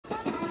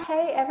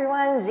Hey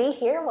everyone, Z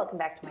here. Welcome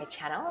back to my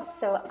channel.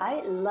 So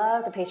I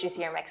love the pastries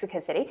here in Mexico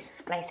City,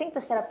 and I think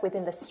the setup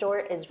within the store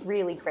is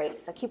really great.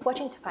 So keep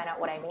watching to find out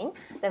what I mean.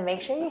 Then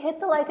make sure you hit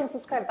the like and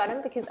subscribe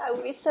button because I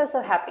would be so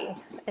happy.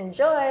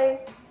 Enjoy!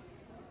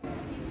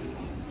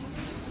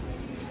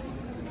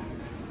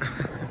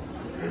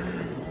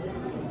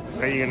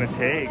 What are you gonna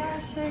take?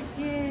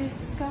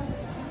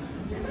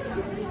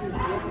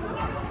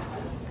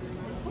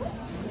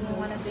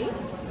 One of these?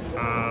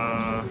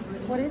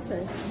 What is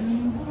this?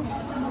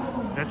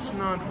 That's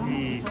not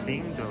the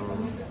thing though.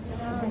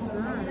 It's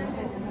not.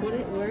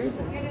 Where is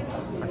it?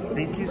 I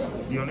think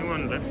the only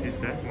one left is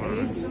that Are one.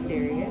 you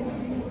serious?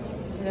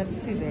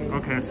 That's too big.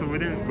 Okay, so why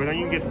don't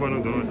you get one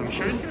of those? I'm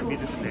sure it's gonna be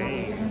the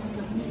same.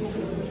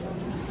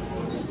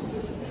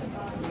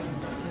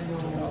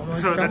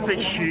 So that's a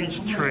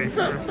huge tray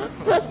for us.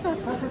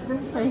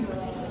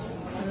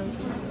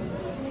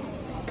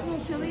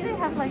 Usually they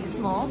have like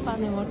small pan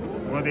de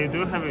molde. Well, they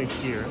do have it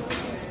here.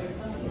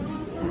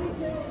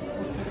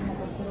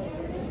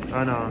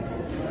 Oh no.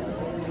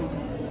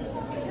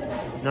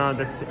 No,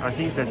 I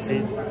think that's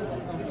it.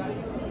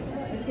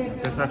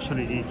 That's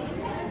actually it.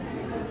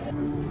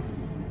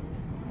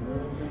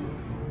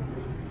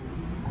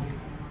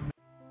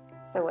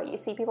 So what you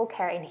see people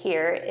carrying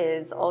here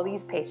is all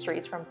these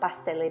pastries from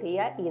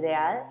Pasteleria,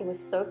 Cdad. It was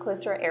so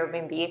close to our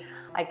Airbnb,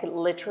 I could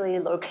literally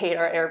locate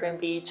our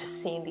Airbnb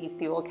just seeing these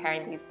people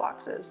carrying these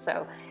boxes.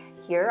 So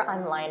here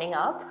I'm lining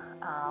up,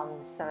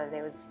 so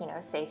there was,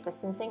 safe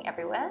distancing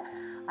everywhere.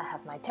 I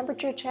have my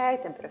temperature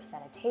checked, a bit of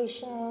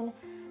sanitation,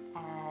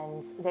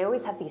 and they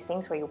always have these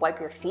things where you wipe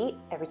your feet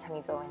every time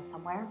you go in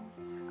somewhere.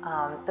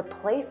 The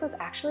place was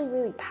actually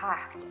really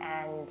packed,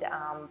 and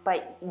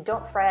but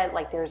don't fret,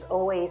 like there's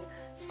always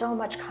so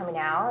much coming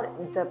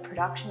out. The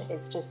production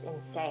is just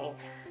insane.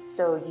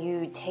 So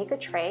you take a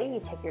tray, you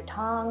take your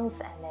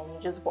tongs, and then you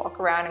just walk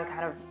around and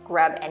kind of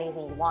grab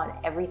anything you want.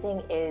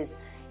 Everything is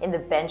in the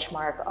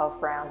benchmark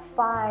of around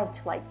 5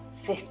 to like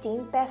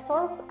 15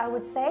 pesos, I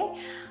would say.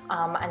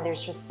 And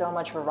there's just so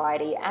much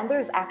variety, and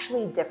there's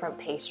actually different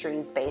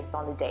pastries based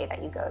on the day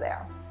that you go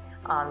there.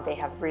 They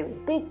have really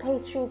big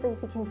pastries,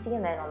 as you can see,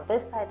 and then on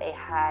this side they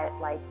had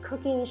like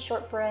cookies,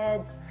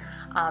 shortbreads.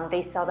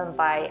 They sell them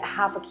by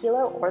half a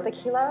kilo or the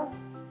kilo.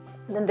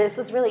 And then this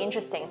is really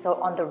interesting. So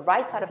on the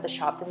right side of the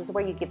shop, this is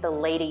where you give the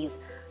ladies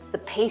the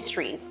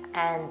pastries,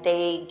 and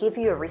they give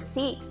you a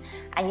receipt,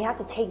 and you have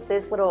to take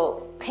this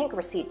little pink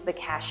receipt to the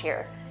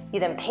cashier. You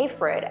then pay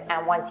for it,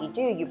 and once you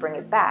do, you bring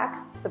it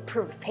back. The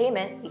proof of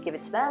payment, you give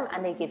it to them,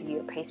 and they give you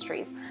your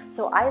pastries.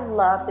 So I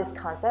love this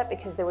concept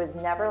because there was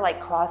never like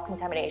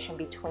cross-contamination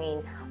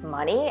between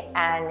money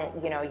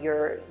and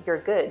your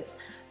goods.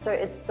 So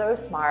it's so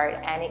smart,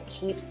 and it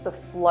keeps the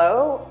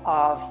flow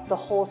of the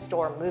whole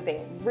store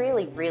moving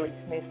really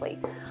smoothly.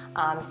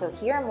 So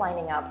here I'm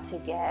lining up to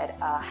get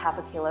half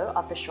a kilo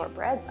of the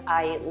shortbreads.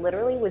 I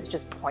literally was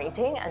just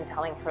pointing and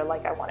telling her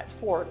like I wanted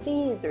 4 of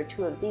these or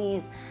 2 of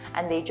these,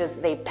 and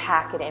they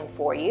pack it in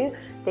for you.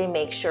 They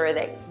make sure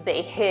that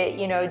they hit,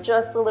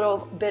 just a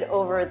little bit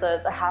over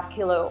the half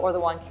kilo or the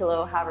 1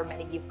 kilo, however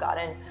many you've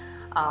gotten.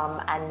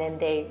 And then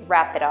they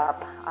wrap it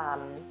up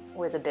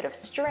with a bit of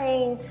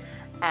string.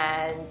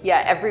 And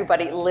yeah,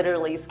 everybody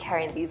literally is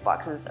carrying these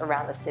boxes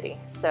around the city.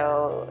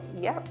 So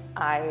yeah,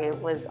 I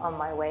was on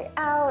my way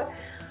out.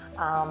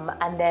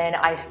 And then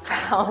I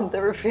found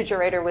the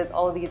refrigerator with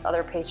all these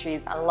other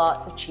pastries and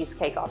lots of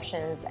cheesecake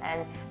options.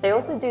 And they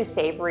also do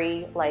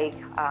savory like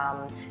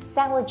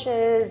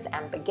sandwiches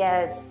and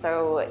baguettes.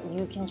 So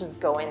you can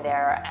just go in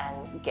there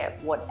and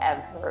get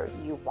whatever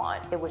you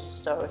want. It was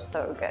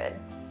so good.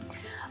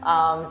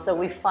 So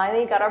we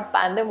finally got our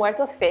pan de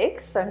muerto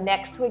fixed. So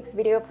next week's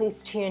video,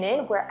 please tune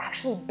in. We're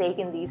actually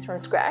baking these from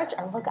scratch,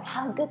 and look at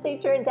how good they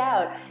turned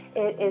out.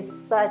 It is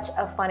such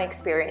a fun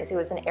experience. It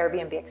was an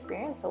Airbnb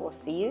experience, so we'll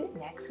see you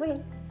next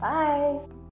week. Bye.